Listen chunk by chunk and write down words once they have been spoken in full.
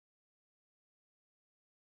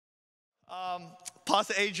Um,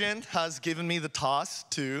 Pastor Adrian has given me the task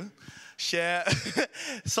to share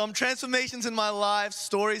some transformations in my life,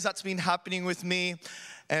 stories that's been happening with me,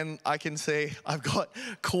 and I can say I've got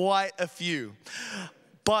quite a few.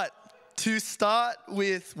 But to start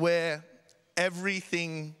with where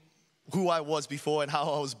everything, who I was before and how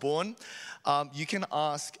I was born, you can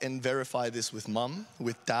ask and verify this with Mum,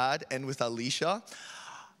 with Dad, and with Alicia.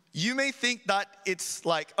 You may think that it's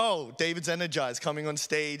like, oh, David's energized, coming on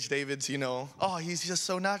stage. David's, oh, he's just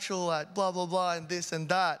so natural at blah, blah, blah, and this and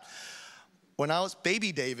that. When I was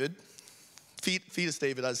baby David, fetus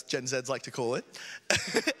David, as Gen Zs like to call it,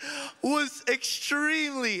 was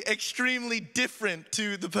extremely, extremely different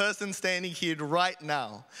to the person standing here right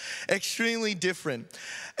now. Extremely different.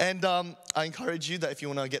 And I encourage you that if you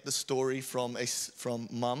want to get the story from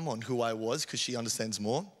Mum on who I was, because she understands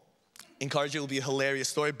more, encourage you, it will be a hilarious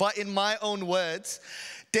story. But in my own words,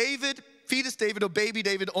 David, fetus David or baby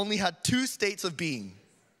David only had two states of being.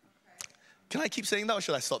 Can I keep saying that or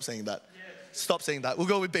should I stop saying that? Stop saying that. We'll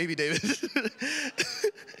go with baby David.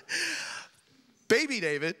 Baby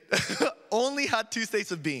David only had two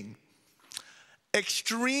states of being.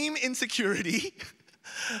 Extreme insecurity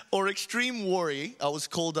or extreme worry. I was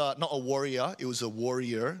called not a warrior, it was a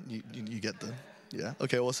warrior. You get the, yeah,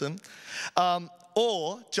 okay, awesome.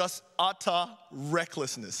 Or just utter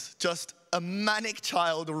recklessness. Just a manic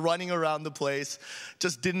child running around the place,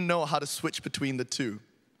 just didn't know how to switch between the two.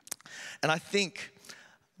 And I think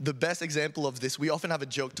the best example of this, we often have a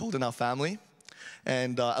joke told in our family,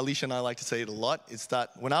 and Alicia and I like to say it a lot, it's that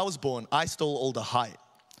when I was born, I stole all the height.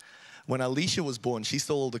 When Alicia was born, she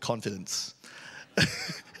stole all the confidence.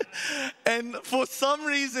 And for some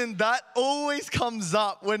reason, that always comes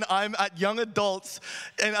up when I'm at young adults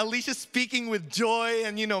and Alicia's speaking with joy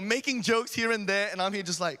and, making jokes here and there. And I'm here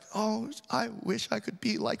just like, oh, I wish I could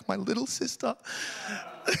be like my little sister.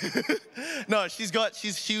 No,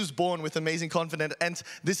 she was born with amazing confidence. And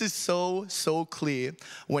this is so clear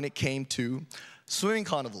when it came to swimming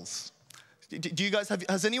carnivals. Do you guys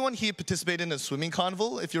has anyone here participated in a swimming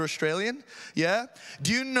carnival if you're Australian? Yeah?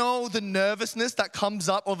 Do you know the nervousness that comes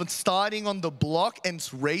up of starting on the block and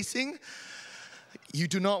racing? You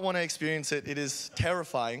do not want to experience it. It is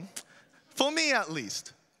terrifying. For me at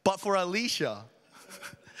least. But for Alicia,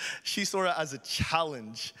 she saw it as a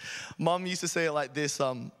challenge. Mom used to say it like this,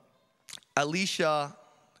 Alicia,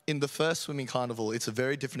 in the first swimming carnival, it's a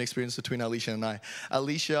very different experience between Alicia and I.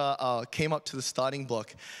 Alicia came up to the starting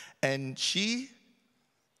block and she,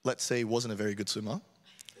 let's say, wasn't a very good swimmer.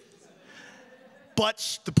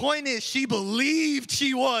 But the point is, she believed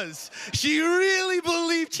she was. She really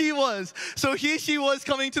believed she was. So here she was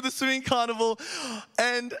coming to the swimming carnival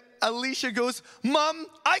and Alicia goes, Mom,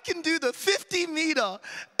 I can do the 50 meter.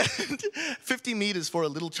 And 50 meters for a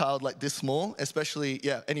little child like this small, especially,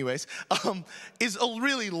 yeah, anyways, is a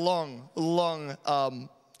really long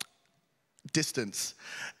distance.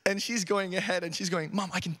 And she's going ahead and she's going, Mom,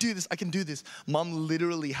 I can do this, I can do this. Mom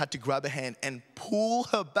literally had to grab her hand and pull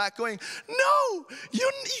her back going, no, you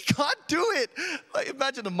can't do it. Like,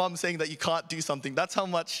 imagine a mom saying that you can't do something. That's how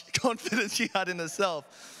much confidence she had in herself.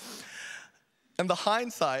 And the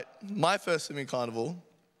hindsight, my first swimming carnival,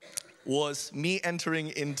 was me entering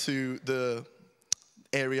into the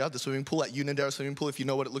area, the swimming pool, at Unadera swimming pool. If you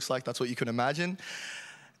know what it looks like, that's what you can imagine.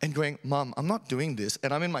 And going, Mom, I'm not doing this.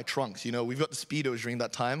 And I'm in my trunks, we've got the Speedos during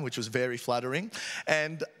that time, which was very flattering.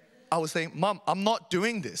 And I was saying, Mom, I'm not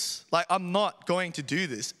doing this. Like, I'm not going to do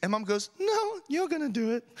this. And Mom goes, no, you're gonna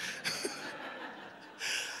do it.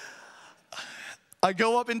 I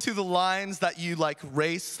go up into the lines that you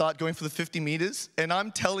race, start going for the 50 meters. And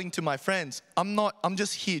I'm telling to my friends, I'm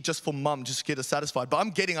just here just for Mom, just get her satisfied. But I'm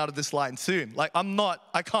getting out of this line soon. Like,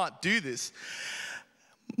 I can't do this.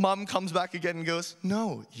 Mom comes back again and goes,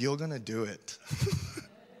 no, you're gonna do it.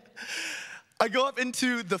 I go up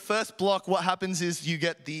into the first block. What happens is you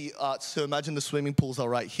get so imagine the swimming pools are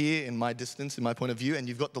right here in my distance, in my point of view, and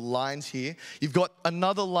you've got the lines here. You've got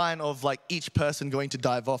another line of each person going to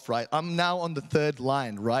dive off, right? I'm now on the third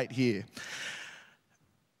line right here.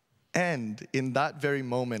 And in that very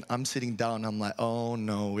moment, I'm sitting down, I'm like, oh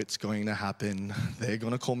no, it's going to happen. They're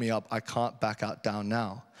gonna call me up. I can't back out down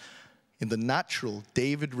now. In the natural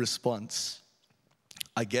David response,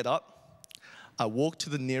 I get up, I walk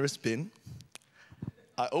to the nearest bin,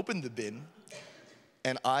 I open the bin,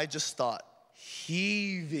 and I just start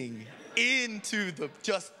heaving into the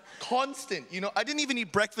just constant, I didn't even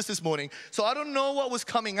eat breakfast this morning, so I don't know what was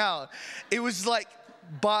coming out. It was like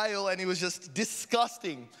bile and it was just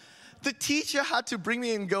disgusting. The teacher had to bring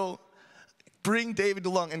me in and go, bring David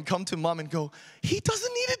along and come to mom and go, he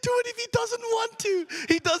doesn't need to do it if he doesn't want to.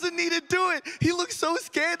 He doesn't need to do it. He looks so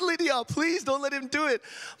scared, Lydia. Please don't let him do it.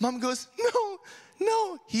 Mom goes,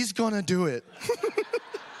 no, he's gonna do it.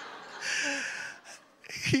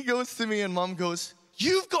 He goes to me and mom goes,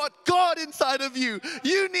 you've got God inside of you.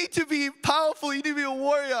 You need to be powerful. You need to be a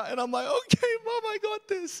warrior. And I'm like, okay, mom, I got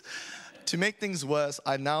this. To make things worse,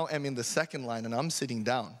 I now am in the second line and I'm sitting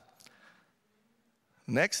down.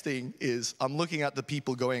 Next thing is I'm looking at the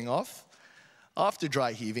people going off. After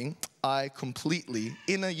dry heaving, I completely,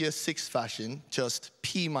 in a year 6 fashion, just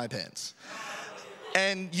pee my pants.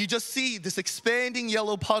 And you just see this expanding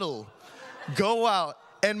yellow puddle go out.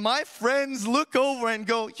 And my friends look over and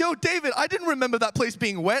go, yo, David, I didn't remember that place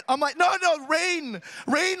being wet. I'm like, no, rain.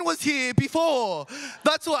 Rain was here before.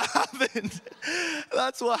 That's what happened.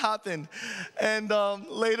 That's what happened. And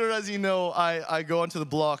later, as you know, I go onto the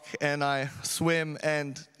block and I swim.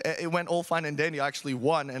 And it went all fine and dandy. I actually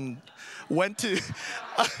won and went to,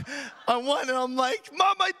 I won. And I'm like,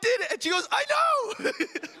 Mom, I did it. And she goes, I know.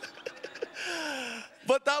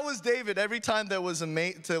 But that was David. Every time there was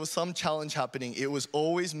some challenge happening, it was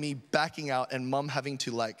always me backing out and mom having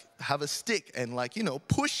to like have a stick and like, you know,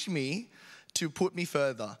 push me to put me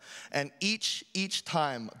further. And each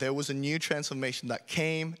time there was a new transformation that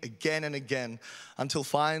came again and again until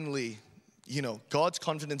finally, you know, God's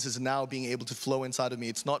confidence is now being able to flow inside of me.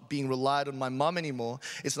 It's not being relied on my mom anymore.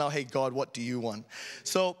 It's now, hey, God, what do you want?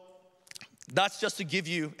 So that's just to give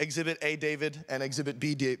you Exhibit A, David, and Exhibit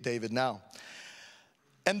B, David now.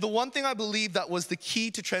 And the one thing I believe that was the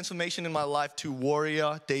key to transformation in my life to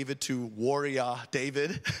warrior David,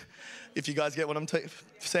 if you guys get what I'm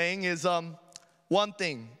saying, is one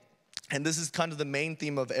thing, and this is kind of the main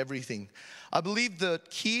theme of everything. I believe the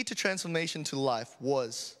key to transformation to life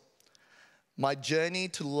was my journey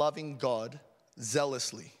to loving God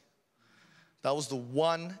zealously. That was the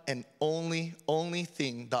one and only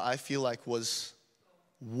thing that I feel like was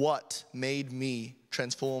what made me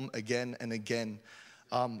transform again and again.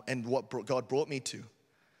 And what God brought me to.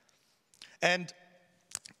 And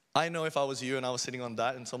I know if I was you and I was sitting on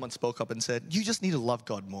that and someone spoke up and said, you just need to love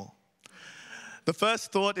God more. The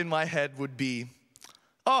first thought in my head would be,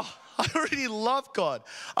 oh, I already love God.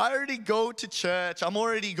 I already go to church. I'm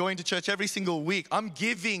already going to church every single week. I'm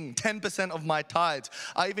giving 10% of my tithes.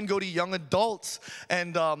 I even go to young adults.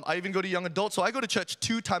 And so I go to church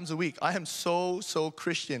 2 times a week. I am so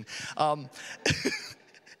Christian.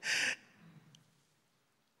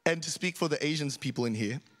 And to speak for the Asians people in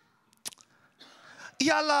here,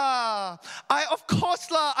 yalla, of course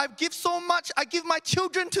la, I give so much. I give my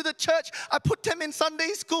children to the church. I put them in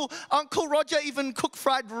Sunday school. Uncle Roger even cook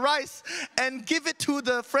fried rice and give it to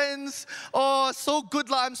the friends. Oh, so good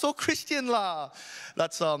la, I'm so Christian la.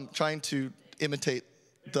 That's trying to imitate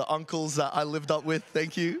the uncles that I lived up with.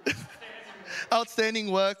 Thank you.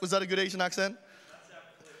 Outstanding work. Was that a good Asian accent?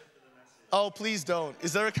 Oh, please don't.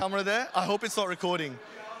 Is there a camera there? I hope it's not recording.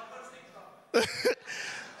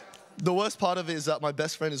 The worst part of it is that my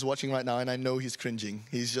best friend is watching right now and I know he's cringing.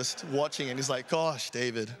 He's just watching and he's like, gosh,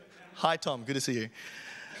 David. Hi, Tom. Good to see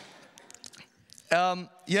you.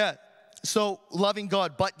 So loving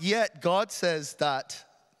God. But yet God says that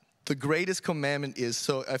the greatest commandment is,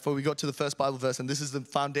 so if we got to the first Bible verse, and this is the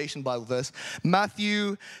foundation Bible verse,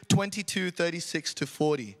 Matthew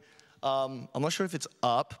 22:36-40. I'm not sure if it's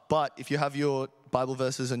up, but if you have your Bible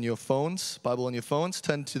verses on your phones, Bible on your phones,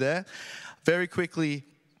 turn to there. Very quickly,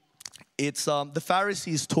 it's the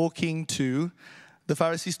Pharisees talking to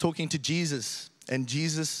Jesus, and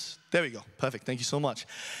Jesus. There we go. Perfect. Thank you so much.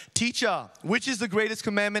 Teacher, which is the greatest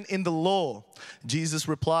commandment in the law? Jesus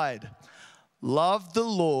replied, love the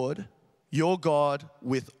Lord your God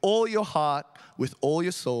with all your heart, with all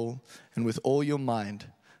your soul, and with all your mind.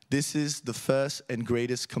 This is the first and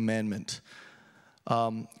greatest commandment.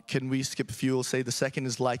 Can we skip a few? We'll say the second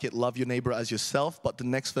is like it, love your neighbor as yourself. But the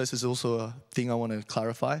next verse is also a thing I want to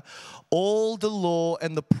clarify. All the law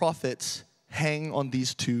and the prophets hang on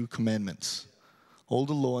these 2 commandments. All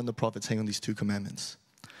the law and the prophets hang on these 2 commandments.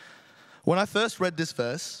 When I first read this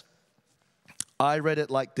verse, I read it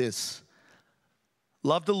like this.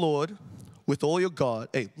 Love the Lord with all your God.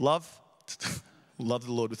 Hey, love the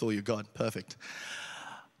Lord with all your God. Perfect.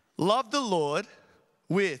 Love the Lord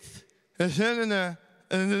with, and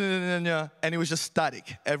it was just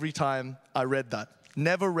static every time I read that.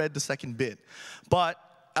 Never read the second bit. But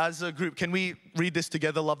as a group, can we read this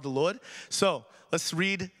together, love the Lord? So let's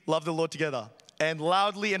read love the Lord together. And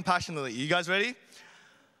loudly and passionately. You guys ready?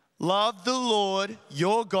 Love the Lord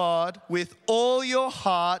your God with all your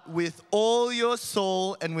heart, with all your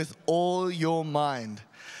soul, and with all your mind.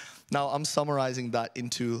 Now I'm summarizing that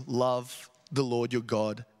into love the Lord your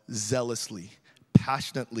God zealously,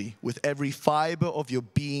 passionately, with every fiber of your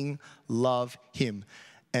being, love him.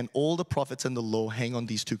 And all the prophets and the law hang on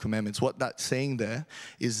these two commandments. What that's saying there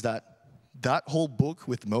is that whole book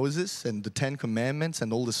with Moses and the 10 Commandments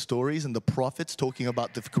and all the stories and the prophets talking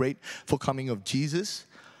about the great forthcoming of Jesus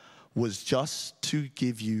was just to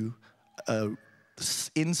give you an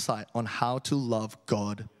insight on how to love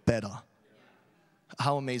God better.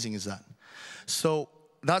 How amazing is that? So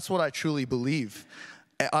that's what I truly believe.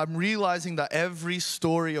 I'm realizing that every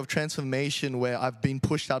story of transformation where I've been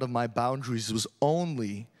pushed out of my boundaries was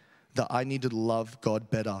only that I needed to love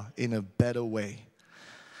God better in a better way.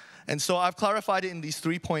 And so I've clarified it in these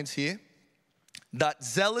 3 points here, that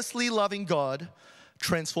zealously loving God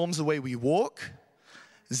transforms the way we walk,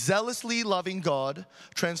 zealously loving God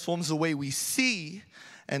transforms the way we see,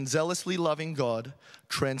 and zealously loving God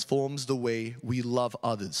transforms the way we love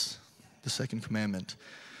others. The second commandment.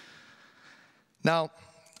 Now,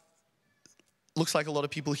 looks like a lot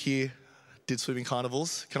of people here did swimming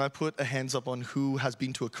carnivals. Can I put a hands up on who has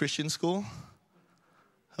been to a Christian school?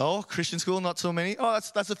 Oh, Christian school, not so many. Oh,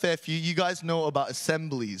 that's a fair few. You guys know about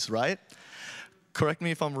assemblies, right? Correct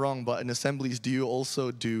me if I'm wrong, but in assemblies, do you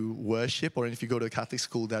also do worship? Or if you go to a Catholic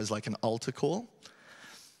school, there's like an altar call?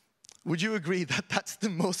 Would you agree that that's the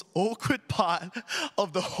most awkward part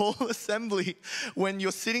of the whole assembly? When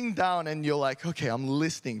you're sitting down and you're like, okay, I'm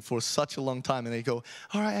listening for such a long time. And they go,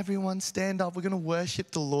 all right, everyone, stand up. We're going to worship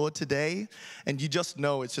the Lord today. And you just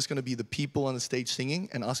know it's just going to be the people on the stage singing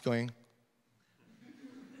and us going,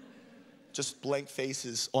 just blank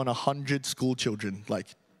faces on 100 school children. Like,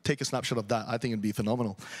 take a snapshot of that. I think it'd be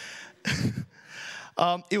phenomenal.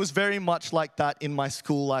 It was very much like that in my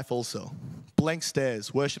school life also. Blank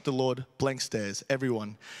stares, worship the Lord, blank stares,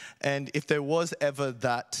 everyone. And if there was ever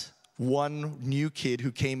that one new kid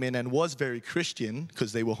who came in and was very Christian,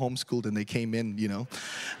 because they were homeschooled and they came in, you know,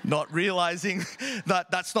 not realizing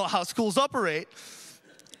that that's not how schools operate,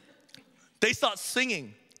 they start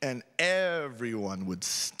singing and everyone would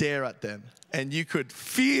stare at them. And you could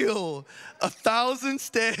feel 1,000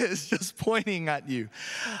 stares just pointing at you.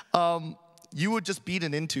 You were just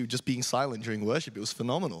beaten into just being silent during worship. It was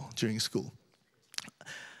phenomenal during school.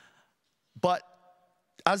 But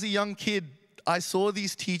as a young kid, I saw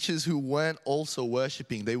these teachers who weren't also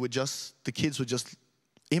worshiping. The kids were just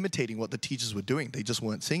imitating what the teachers were doing. They just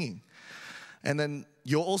weren't singing. And then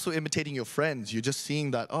you're also imitating your friends. You're just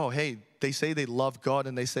seeing that, oh, hey, they say they love God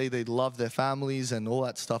and they say they love their families and all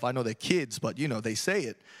that stuff. I know they're kids, but you know, they say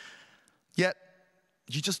it. Yet,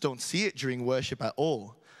 you just don't see it during worship at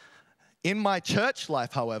all. In my church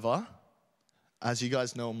life, however, as you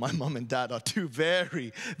guys know, my mom and dad are two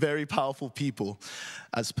very, very powerful people,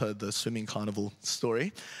 as per the swimming carnival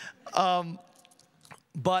story.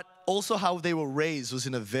 But also how they were raised was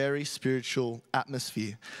in a very spiritual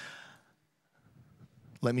atmosphere.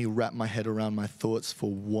 Let me wrap my head around my thoughts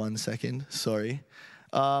for 1 second. Sorry.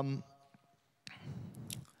 So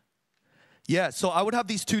I would have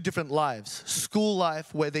these two different lives. School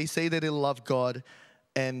life, where they say that they love God,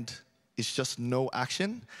 and it's just no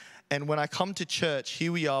action. And when I come to church,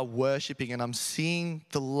 here we are worshiping, and I'm seeing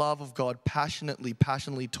the love of God passionately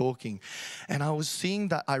talking. And I was seeing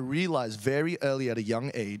that I realized very early at a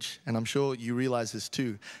young age, and I'm sure you realize this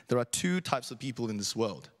too, there are two types of people in this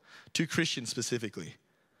world, two Christians specifically.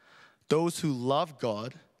 Those who love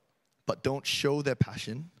God but don't show their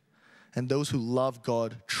passion, and those who love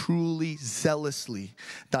God truly, zealously,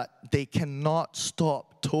 that they cannot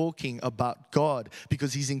stop talking about God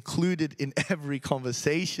because He's included in every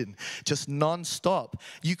conversation, just non-stop.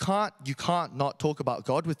 You can't not talk about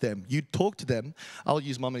God with them. You talk to them. I'll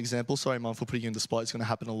use Mum as an example. Sorry, Mum, for putting you on the spot. It's going to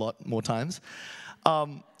happen a lot more times.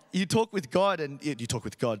 You talk with God, and you talk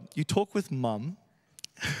with God. You talk with Mum.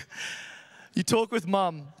 You talk with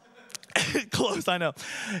Mum. Close, I know.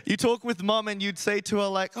 You talk with Mum and you'd say to her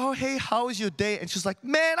like, oh, hey, how was your day? And she's like,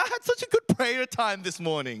 man, I had such a good prayer time this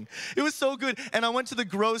morning. It was so good. And I went to the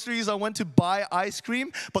groceries. I went to buy ice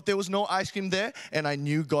cream, but there was no ice cream there. And I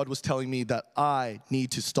knew God was telling me that I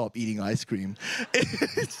need to stop eating ice cream.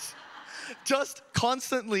 It's just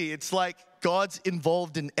constantly. It's like God's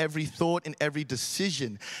involved in every thought, in every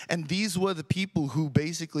decision. And these were the people who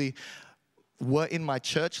basically were in my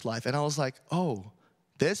church life. And I was like, oh,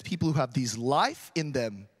 there's people who have these life in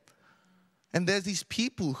them. And there's these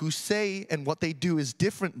people who say and what they do is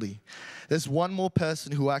differently. There's one more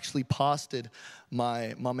person who actually pastored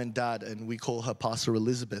my mom and dad, and we call her Pastor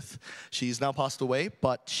Elizabeth. She's now passed away,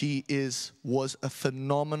 but she was a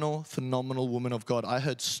phenomenal woman of God. I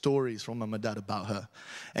heard stories from mom and dad about her,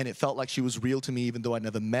 and it felt like she was real to me even though I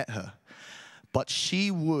never met her. But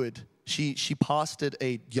she would she pastored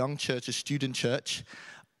a young church, a student church.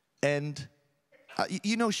 And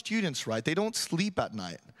you know students, right? They don't sleep at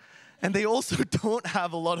night. And they also don't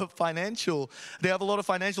have a lot of financial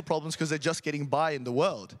problems because they're just getting by in the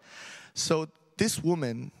world. So this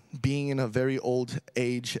woman, being in a very old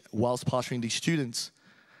age whilst pastoring these students,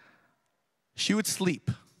 she would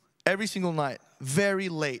sleep every single night, very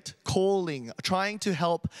late, calling, trying to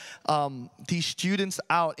help these students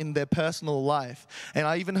out in their personal life. And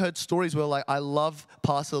I even heard stories where, like, I love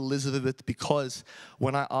Pastor Elizabeth because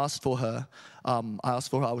when I asked for her, I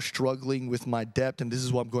was struggling with my debt and this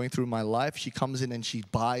is what I'm going through in my life. She comes in and she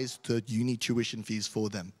buys the uni tuition fees for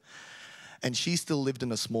them. And she still lived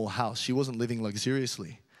in a small house. She wasn't living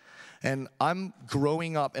luxuriously. And I'm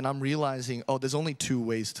growing up and I'm realizing, oh, there's only two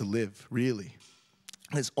ways to live, really.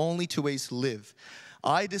 There's only two ways to live.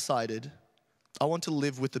 I decided I want to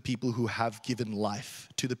live with the people who have given life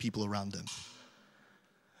to the people around them.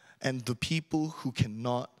 And the people who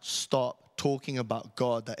cannot stop talking about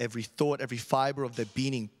God, that every thought, every fiber of their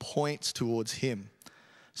being points towards Him.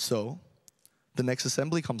 So, the next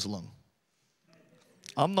assembly comes along.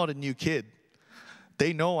 I'm not a new kid.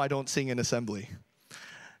 They know I don't sing in assembly.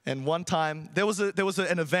 And one time, there was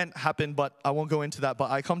an event happened, but I won't go into that.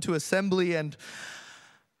 But I come to assembly and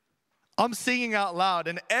I'm singing out loud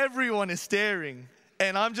and everyone is staring.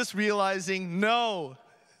 And I'm just realizing, no,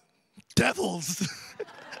 devils.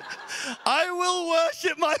 I will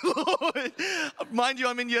worship my Lord. Mind you,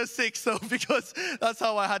 I'm in year 6, so because that's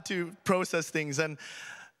how I had to process things. And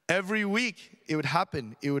every week it would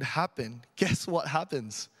happen. Guess what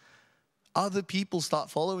happens? Other people start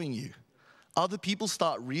following you. Other people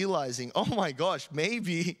start realizing, oh my gosh,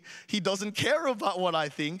 maybe he doesn't care about what I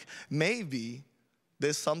think. Maybe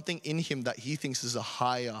there's something in him that he thinks is a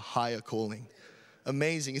higher calling.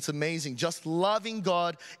 Amazing. It's amazing. Just loving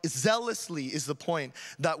God zealously is the point.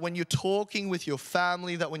 That when you're talking with your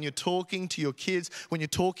family, that when you're talking to your kids, when you're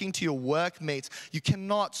talking to your workmates, you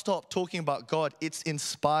cannot stop talking about God. It's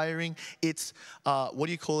inspiring. It's,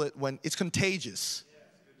 when it's contagious.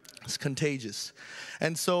 It's contagious.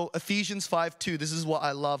 And so Ephesians 5:2, this is what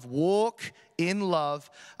I love. Walk in love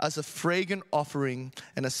as a fragrant offering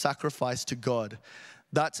and a sacrifice to God.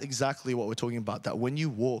 That's exactly what we're talking about. That when you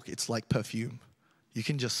walk, it's like perfume. You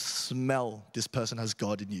can just smell this person has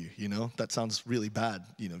God in you, you know? That sounds really bad,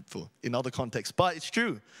 you know, in other contexts, but it's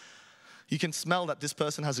true. You can smell that this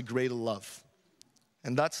person has a greater love.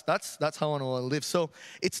 And that's how I want to live. So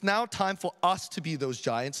it's now time for us to be those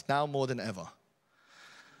giants, now more than ever.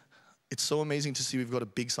 It's so amazing to see we've got a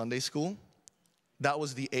big Sunday school. That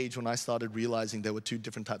was the age when I started realizing there were two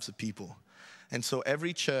different types of people. And so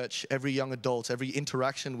every church, every young adult, every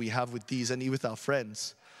interaction we have with these and with our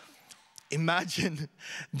friends, imagine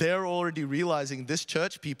they're already realizing this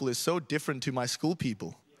church people is so different to my school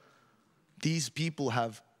people. These people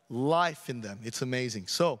have life in them. It's amazing.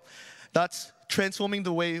 So that's transforming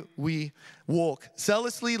the way we walk.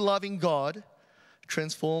 Zealously loving God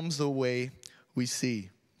transforms the way we see.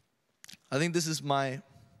 I think this is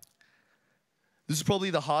probably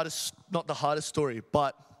the hardest, not the hardest story,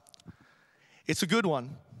 but it's a good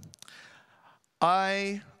one.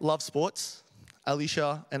 I love sports.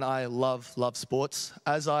 Alicia and I love sports.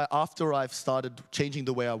 After I've started changing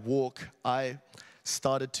the way I walk, I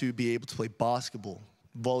started to be able to play basketball,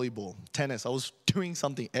 volleyball, tennis. I was doing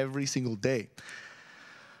something every single day.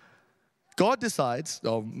 God decides.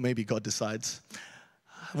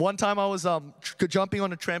 One time I was jumping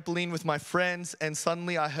on a trampoline with my friends and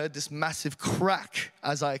suddenly I heard this massive crack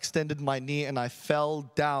as I extended my knee and I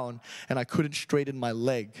fell down and I couldn't straighten my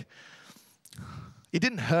leg. It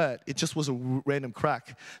didn't hurt, it just was a random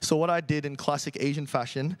crack. So what I did in classic Asian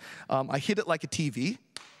fashion, I hit it like a TV.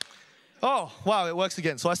 Oh, wow, it works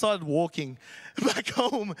again. So I started walking back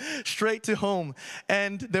home, straight to home.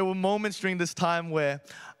 And there were moments during this time where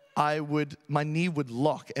my knee would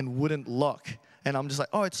lock and wouldn't lock. And I'm just like,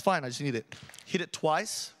 oh, it's fine, I just need it. Hit it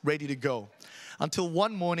twice, ready to go. Until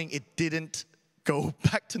one morning, it didn't go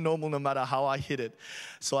back to normal no matter how I hit it.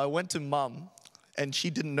 So I went to Mum, and she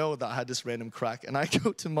didn't know that I had this random crack. And I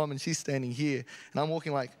go to Mum, and she's standing here. And I'm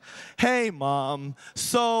walking like, hey, Mom,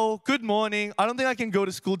 so good morning. I don't think I can go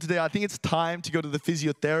to school today. I think it's time to go to the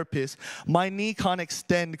physiotherapist. My knee can't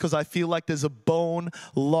extend because I feel like there's a bone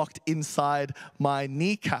locked inside my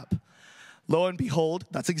kneecap. Lo and behold,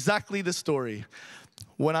 that's exactly the story.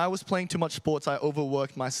 When I was playing too much sports, I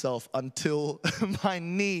overworked myself until my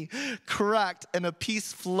knee cracked and a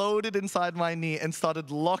piece floated inside my knee and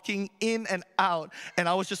started locking in and out. And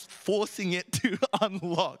I was just forcing it to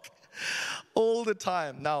unlock all the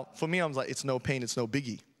time. Now, for me, I was like, it's no pain, it's no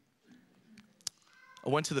biggie. I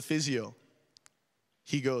went to the physio.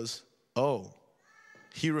 He goes, oh.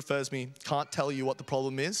 He refers me, can't tell you what the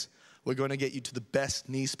problem is. We're going to get you to the best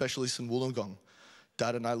knee specialist in Wollongong.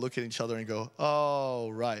 Dad and I look at each other and go, oh,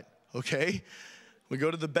 right, okay. We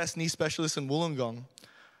go to the best knee specialist in Wollongong.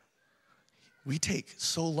 We take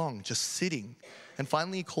so long just sitting. And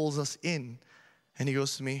finally he calls us in and he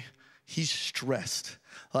goes to me, he's stressed,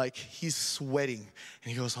 like he's sweating.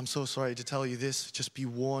 And he goes, I'm so sorry to tell you this, just be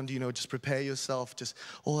warned, just prepare yourself, just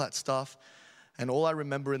all that stuff. And all I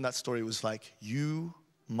remember in that story was like, you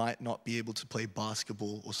might not be able to play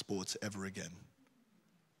basketball or sports ever again.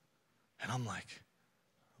 And I'm like,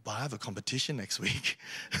 but I have a competition next week.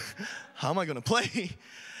 How am I going to play?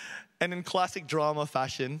 And in classic drama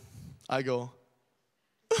fashion, I go,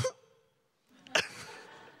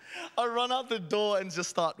 I run out the door and just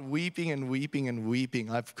start weeping and weeping and weeping.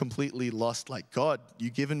 I've completely lost, like, God,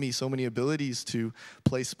 you've given me so many abilities to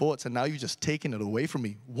play sports, and now you've just taken it away from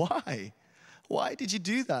me. Why? Why did you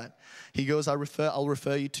do that? He goes, I'll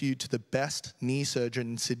refer you to the best knee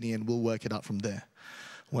surgeon in Sydney, and we'll work it out from there.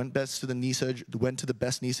 Went to the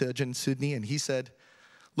best knee surgeon in Sydney, and he said,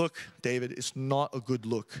 look, David, it's not a good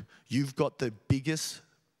look. You've got the biggest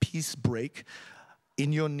piece break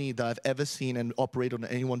in your knee that I've ever seen and operated on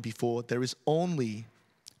anyone before. There is only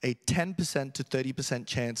a 10% to 30%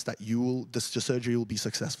 chance that the surgery will be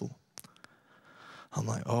successful. I'm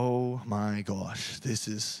like, oh my gosh, this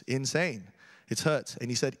is insane. It hurts. And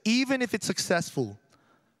he said, even if it's successful,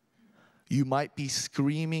 you might be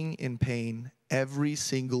screaming in pain every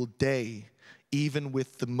single day, even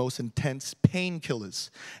with the most intense painkillers.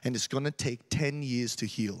 And it's going to take 10 years to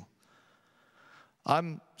heal.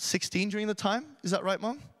 I'm 16 during the time. Is that right,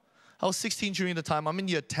 Mom? I was 16 during the time. I'm in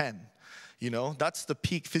year 10. That's the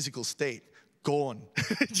peak physical state. Gone.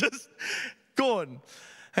 Just gone.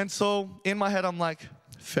 And so in my head, I'm like,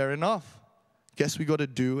 fair enough. Guess we got to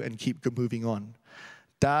do and keep moving on.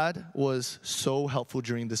 Dad was so helpful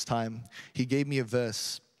during this time. He gave me a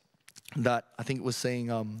verse that I think it was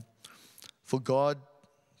saying, for God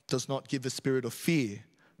does not give a spirit of fear,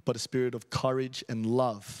 but a spirit of courage and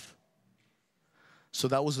love. So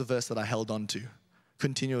that was the verse that I held on to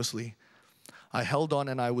continuously. I held on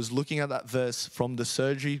and I was looking at that verse from the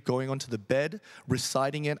surgery, going onto the bed,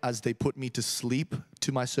 reciting it as they put me to sleep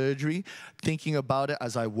to my surgery, thinking about it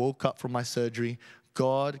as I woke up from my surgery.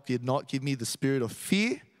 God did not give me the spirit of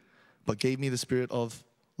fear, but gave me the spirit of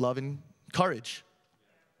love and courage.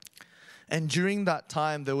 And during that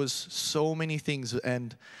time, there was so many things,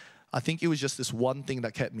 and I think it was just this one thing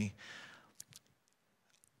that kept me.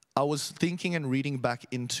 I was thinking and reading back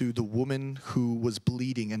into the woman who was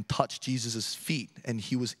bleeding and touched Jesus' feet, and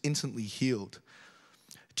he was instantly healed.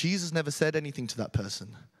 Jesus never said anything to that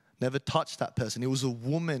person, never touched that person. It was a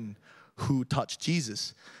woman who touched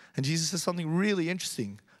Jesus. And Jesus says something really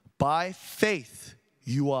interesting. By faith,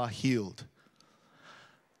 you are healed.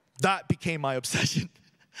 That became my obsession.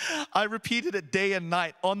 I repeated it day and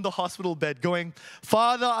night on the hospital bed going,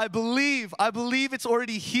 Father, I believe it's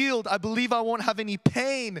already healed. I believe I won't have any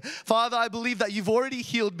pain. Father, I believe that you've already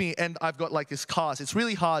healed me. And I've got like this cast. It's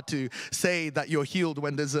really hard to say that you're healed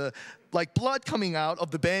when there's like blood coming out of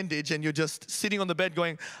the bandage and you're just sitting on the bed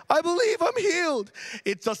going, I believe I'm healed.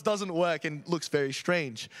 It just doesn't work and looks very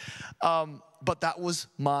strange. But that was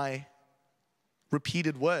my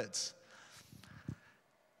repeated words.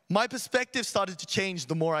 My perspective started to change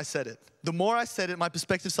the more I said it. The more I said it, my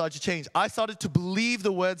perspective started to change. I started to believe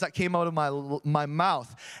the words that came out of my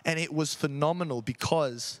mouth, and it was phenomenal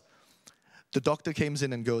because the doctor comes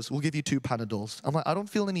in and goes, we'll give you 2 Panadols. I'm like, I don't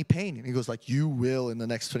feel any pain. And he goes like, you will in the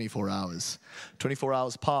next 24 hours. 24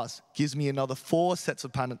 hours pass, gives me another 4 sets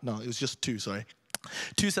of Panadols. No, it was just 2, sorry.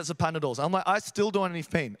 2 sets of Panadols. I'm like, I still don't have any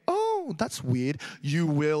pain. Oh, that's weird. You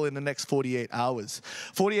will in the next 48 hours.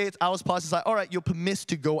 48 hours pass. It's like, all right, you're permitted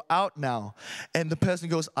to go out now. And the person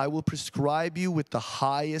goes, I will prescribe you with the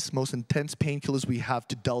highest, most intense painkillers we have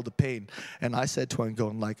to dull the pain. And I said to her,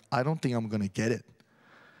 going like, I don't think I'm going to get it.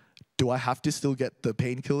 Do I have to still get the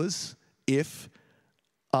painkillers if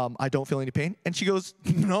I don't feel any pain? And she goes,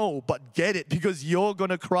 no, but get it because you're going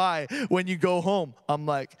to cry when you go home. I'm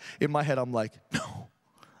like, in my head, I'm like, no,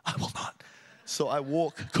 I will not. So I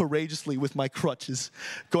walk courageously with my crutches,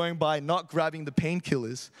 going by, not grabbing the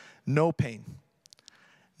painkillers, no pain.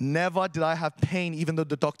 Never did I have pain, even though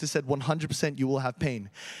the doctor said 100% you will have pain.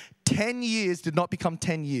 10 years did not become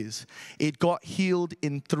 10 years. It got healed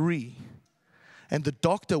in 3. And the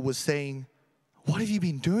doctor was saying, what have you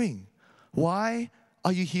been doing? Why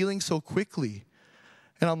are you healing so quickly?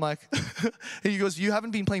 And I'm like, and he goes, you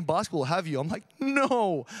haven't been playing basketball, have you? I'm like,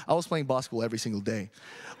 no. I was playing basketball every single day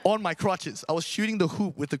on my crutches. I was shooting the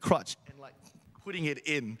hoop with the crutch and like putting it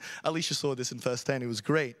in. Alicia saw this in first 10. It was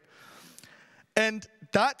great. And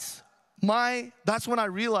that's when I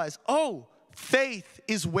realized, oh, faith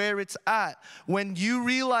is where it's at. When you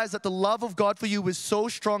realize that the love of God for you is so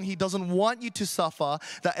strong, He doesn't want you to suffer,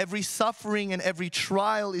 that every suffering and every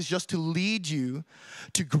trial is just to lead you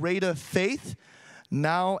to greater faith.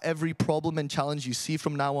 Now every problem and challenge you see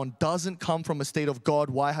from now on doesn't come from a state of, God,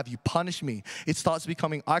 why have you punished me? It starts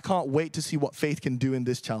becoming, I can't wait to see what faith can do in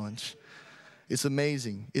this challenge. It's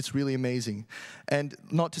amazing. It's really amazing. And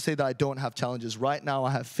not to say that I don't have challenges. Right now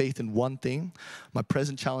I have faith in one thing. My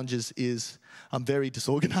present challenges is I'm very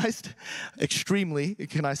disorganized, extremely,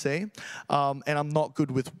 can I say. And I'm not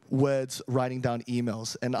good with words, writing down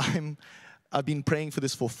emails. And I've been praying for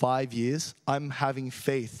this for 5 years. I'm having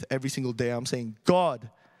faith every single day. I'm saying, God,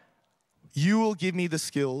 you will give me the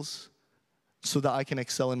skills so that I can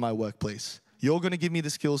excel in my workplace. You're going to give me the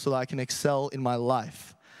skills so that I can excel in my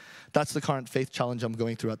life. That's the current faith challenge I'm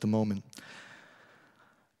going through at the moment.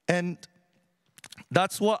 And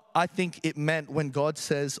that's what I think it meant when God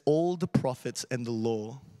says all the prophets and the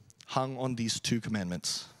law hung on these 2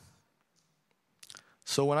 commandments.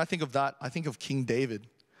 So when I think of that, I think of King David,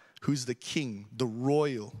 who's the king, the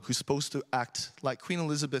royal, who's supposed to act like Queen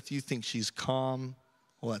Elizabeth. You think she's calm,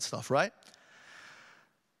 all that stuff, right?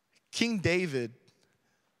 King David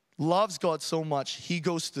loves God so much, he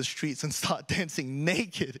goes to the streets and starts dancing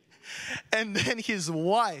naked. And then his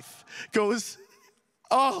wife goes,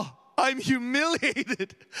 oh, I'm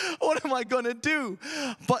humiliated. What am I going to do?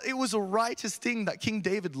 But it was a righteous thing that King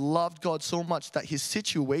David loved God so much that his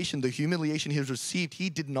situation, the humiliation he received,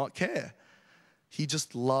 he did not care. He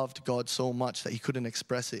just loved God so much that he couldn't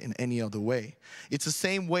express it in any other way. It's the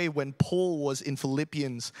same way when Paul was in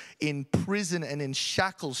Philippians, in prison and in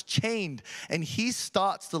shackles, chained. And he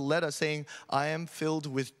starts the letter saying, I am filled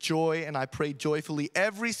with joy and I pray joyfully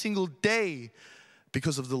every single day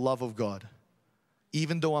because of the love of God.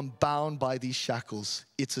 Even though I'm bound by these shackles,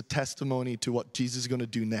 it's a testimony to what Jesus is going to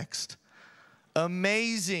do next.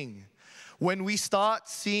 Amazing. When we start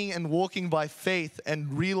seeing and walking by faith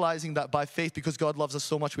and realizing that by faith, because God loves us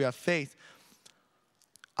so much, we have faith,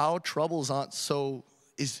 our troubles aren't so,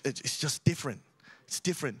 it's just different. It's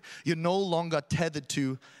different. You're no longer tethered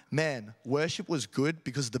to, man, worship was good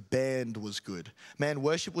because the band was good. Man,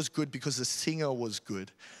 worship was good because the singer was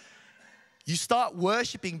good. You start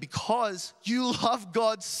worshiping because you love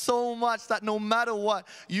God so much that no matter what,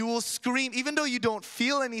 you will scream. Even though you don't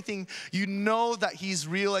feel anything, you know that He's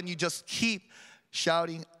real and you just keep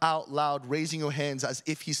shouting out loud, raising your hands as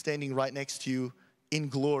if He's standing right next to you in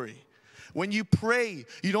glory. When you pray,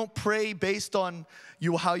 you don't pray based on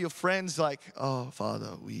how your friends like, oh,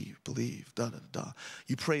 Father, we believe, da, da, da.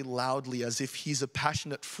 You pray loudly as if He's a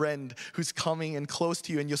passionate friend who's coming and close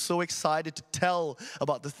to you and you're so excited to tell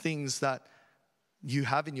about the things that you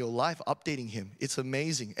have in your life, updating Him. It's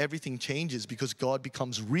amazing. Everything changes because God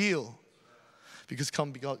becomes real. Because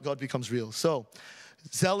God becomes real. So,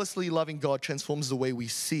 zealously loving God transforms the way we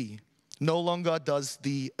see. No longer does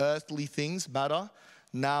the earthly things matter.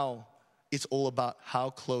 Now, it's all about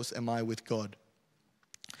how close am I with God.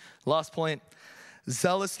 Last point,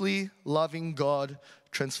 zealously loving God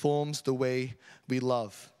transforms the way we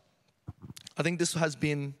love. I think this has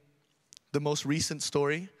been the most recent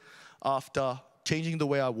story after changing the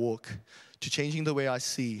way I walk, to changing the way I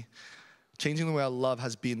see, changing the way I love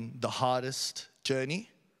has been the hardest journey.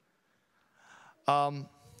 And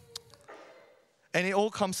it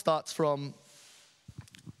all starts from,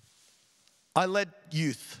 I led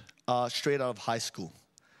youth straight out of high school.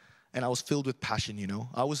 And I was filled with passion, you know.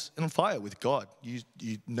 I was on fire with God. You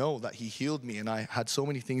know that He healed me and I had so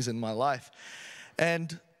many things in my life.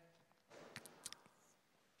 And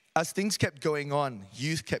as things kept going on,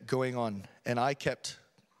 youth kept going on, and I kept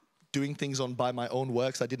doing things by my own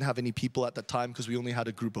works. I didn't have any people at that time because we only had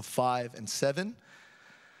a group of 5 and 7.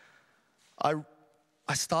 I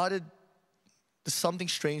started, something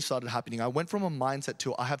strange started happening. I went from a mindset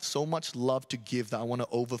to I have so much love to give that I want to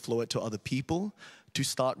overflow it to other people, to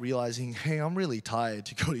start realizing, hey, I'm really tired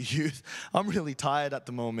to go to youth. I'm really tired at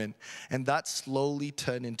the moment. And that slowly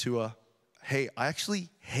turned into hey, I actually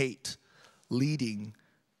hate leading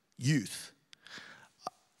youth.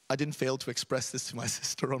 I didn't fail to express this to my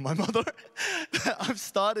sister or my mother. I've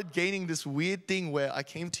started gaining this weird thing where I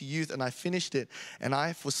came to youth and I finished it and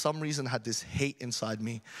I, for some reason, had this hate inside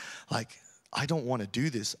me. Like, I don't want to do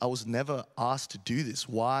this. I was never asked to do this.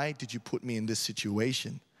 Why did you put me in this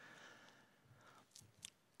situation?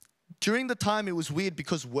 During the time, it was weird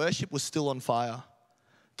because worship was still on fire.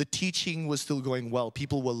 The teaching was still going well.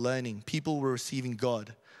 People were learning. People were receiving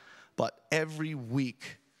God. But every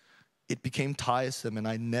week, it became tiresome and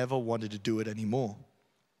I never wanted to do it anymore.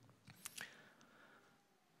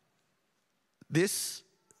 this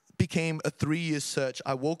became a 3-year search.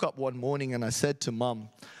 I woke up one morning and I said to Mum,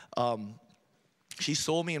 she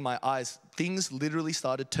saw me in my eyes. Things literally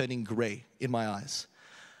started turning gray in my eyes.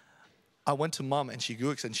 I went to Mum and she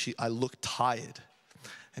looks and I looked tired.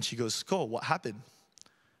 And she goes, Sko, what happened?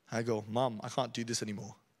 I go, Mum, I can't do this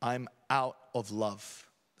anymore. I'm out of love.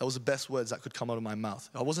 That was the best words that could come out of my mouth.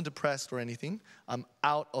 I wasn't depressed or anything. I'm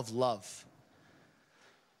out of love.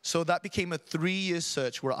 So that became a 3-year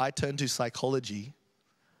search where I turned to psychology.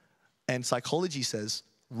 And psychology says,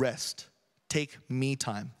 rest. Take me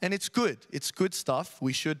time. And it's good. It's good stuff.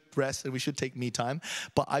 We should rest and we should take me time.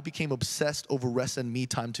 But I became obsessed over rest and me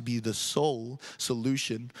time to be the sole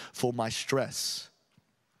solution for my stress.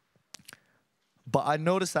 But I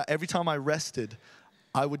noticed that every time I rested,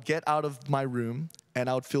 I would get out of my room and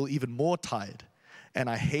I would feel even more tired. And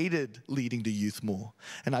I hated leading the youth more.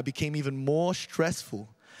 And I became even more stressful.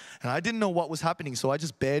 And I didn't know what was happening, so I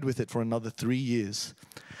just bared with it for another 3 years.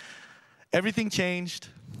 Everything changed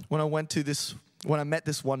when I met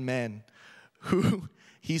this one man who,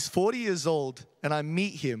 he's 40 years old, and I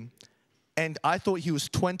meet him, and I thought he was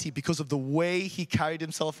 20 because of the way he carried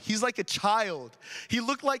himself. He's like a child. He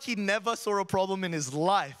looked like he never saw a problem in his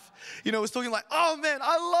life. You know, he was talking like, oh man,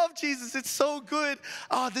 I love Jesus. It's so good.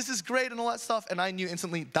 Oh, this is great and all that stuff. And I knew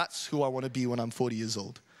instantly that's who I want to be when I'm 40 years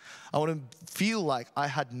old. I want to feel like I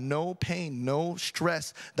had no pain, no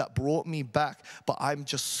stress that brought me back, but I'm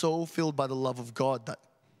just so filled by the love of God that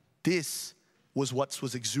this was what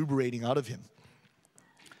was exuberating out of him.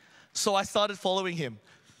 So I started following him.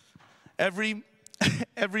 Every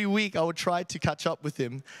week I would try to catch up with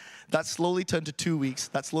him. That slowly turned to 2 weeks.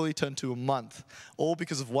 That slowly turned to a month. All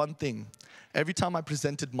because of one thing. Every time I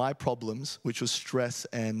presented my problems, which was stress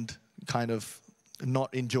and kind of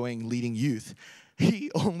not enjoying leading youth,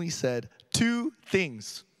 he only said 2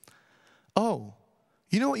 things. Oh,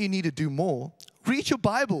 you know what you need to do more? Read your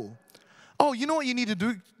Bible. Oh, you know what you need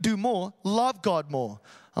to do more? Love God more.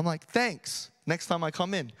 I'm like, thanks. Next time I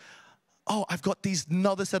come in. Oh, I've got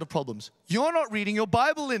another set of problems. You're not reading your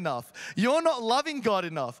Bible enough. You're not loving God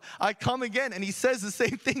enough. I come again and he says the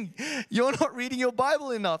same thing. You're not reading your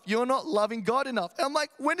Bible enough. You're not loving God enough. And I'm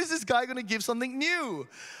like, when is this guy going to give something new?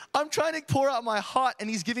 I'm trying to pour out my heart and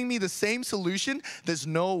he's giving me the same solution. There's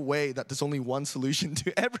no way that there's only one solution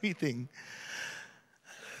to everything.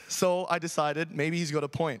 So I decided maybe he's got a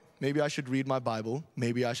point. Maybe I should read my Bible.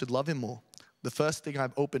 Maybe I should love him more. The first thing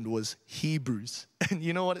I've opened was Hebrews. And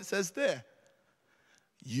you know what it says there?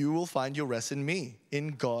 You will find your rest in me. In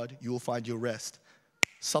God, you will find your rest.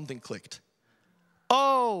 Something clicked.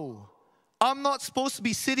 Oh, I'm not supposed to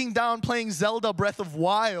be sitting down playing Zelda Breath of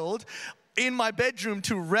Wild in my bedroom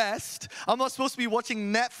to rest. I'm not supposed to be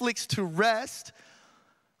watching Netflix to rest.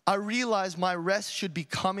 I realized my rest should be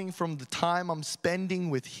coming from the time I'm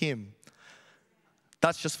spending with Him.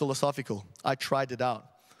 That's just philosophical. I tried it out.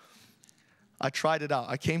 I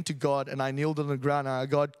came to God and I kneeled on the ground and I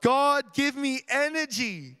go, God, give me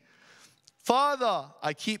energy. Father,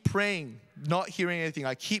 I keep praying, not hearing anything.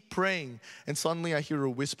 I keep praying and suddenly I hear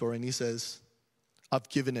a whisper and He says, I've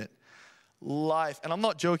given it life. And I'm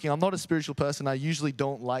not joking. I'm not a spiritual person. I usually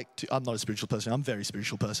don't like to. I'm not a spiritual person. I'm a very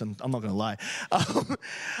spiritual person. I'm not going to lie.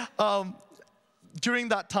 During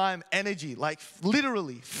that time, energy, like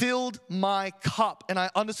literally filled my cup. And I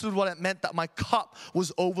understood what it meant that my cup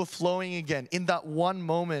was overflowing again. In that one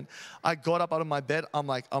moment, I got up out of my bed. I'm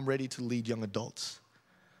like, I'm ready to lead young adults.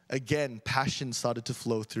 Again, passion started to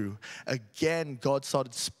flow through. Again, God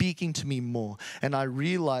started speaking to me more. And I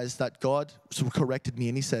realized that God corrected me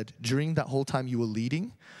and He said, during that whole time you were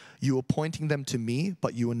leading, you were pointing them to me,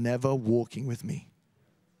 but you were never walking with me.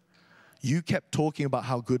 You kept talking about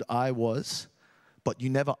how good I was, but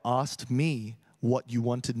you never asked me what you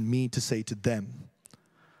wanted me to say to them.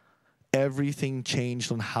 Everything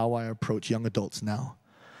changed on how I approach young adults now.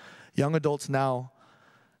 Young adults now,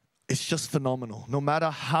 it's just phenomenal. No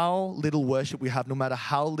matter how little worship we have, no matter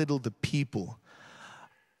how little the people,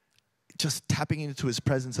 just tapping into His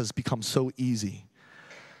presence has become so easy.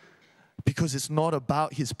 Because it's not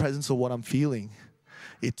about His presence or what I'm feeling.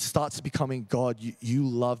 It starts becoming, God, you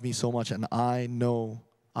love me so much and I know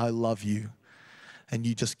I love you. And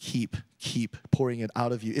you just keep pouring it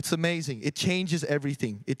out of you. It's amazing. It changes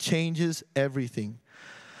everything. It changes everything.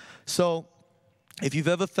 So if you've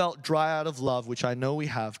ever felt dry out of love, which I know we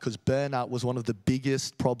have, because burnout was one of the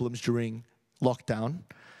biggest problems during lockdown,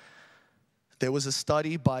 there was a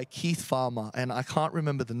study by Keith Farmer, and I can't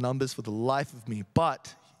remember the numbers for the life of me,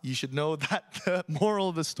 but you should know that the moral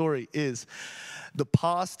of the story is the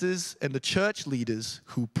pastors and the church leaders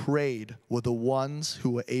who prayed were the ones who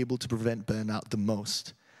were able to prevent burnout the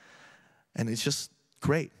most. And it's just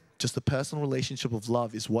great just the personal relationship of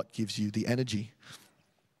love is what gives you the energy.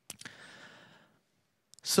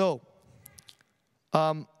 So,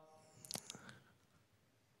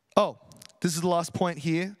 this is the last point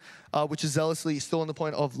here, which is zealously, still on the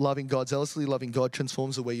point of loving God. Zealously loving God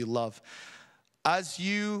transforms the way you love. As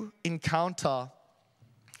you encounter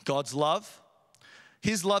God's love,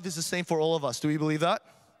 His love is the same for all of us. Do we believe that?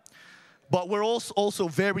 But we're also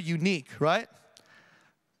very unique, right?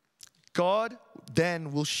 God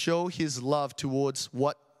then will show His love towards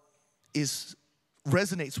what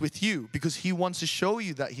resonates with you, because He wants to show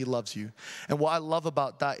you that He loves you. And what I love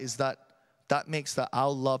about that is that makes that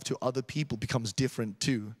our love to other people becomes different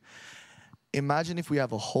too. Imagine if we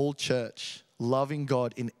have a whole church loving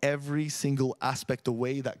God in every single aspect, the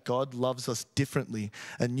way that God loves us differently.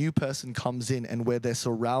 A new person comes in, and where they're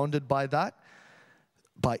surrounded by that,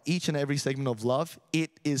 by each and every segment of love,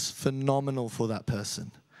 it is phenomenal for that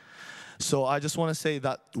person. So I just want to say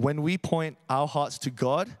that when we point our hearts to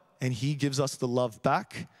God and He gives us the love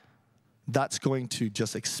back, that's going to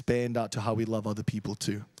just expand out to how we love other people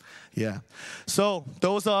too. Yeah. So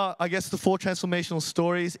those are, I guess, the 4 transformational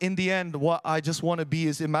stories. In the end, what I just want to be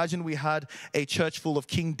is, imagine we had a church full of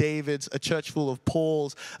King Davids, a church full of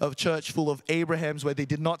Pauls, a church full of Abrahams, where they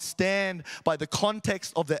did not stand by the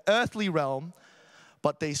context of the earthly realm,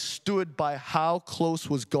 but they stood by how close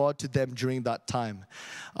was God to them during that time.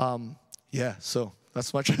 So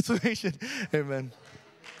that's my transformation. Amen.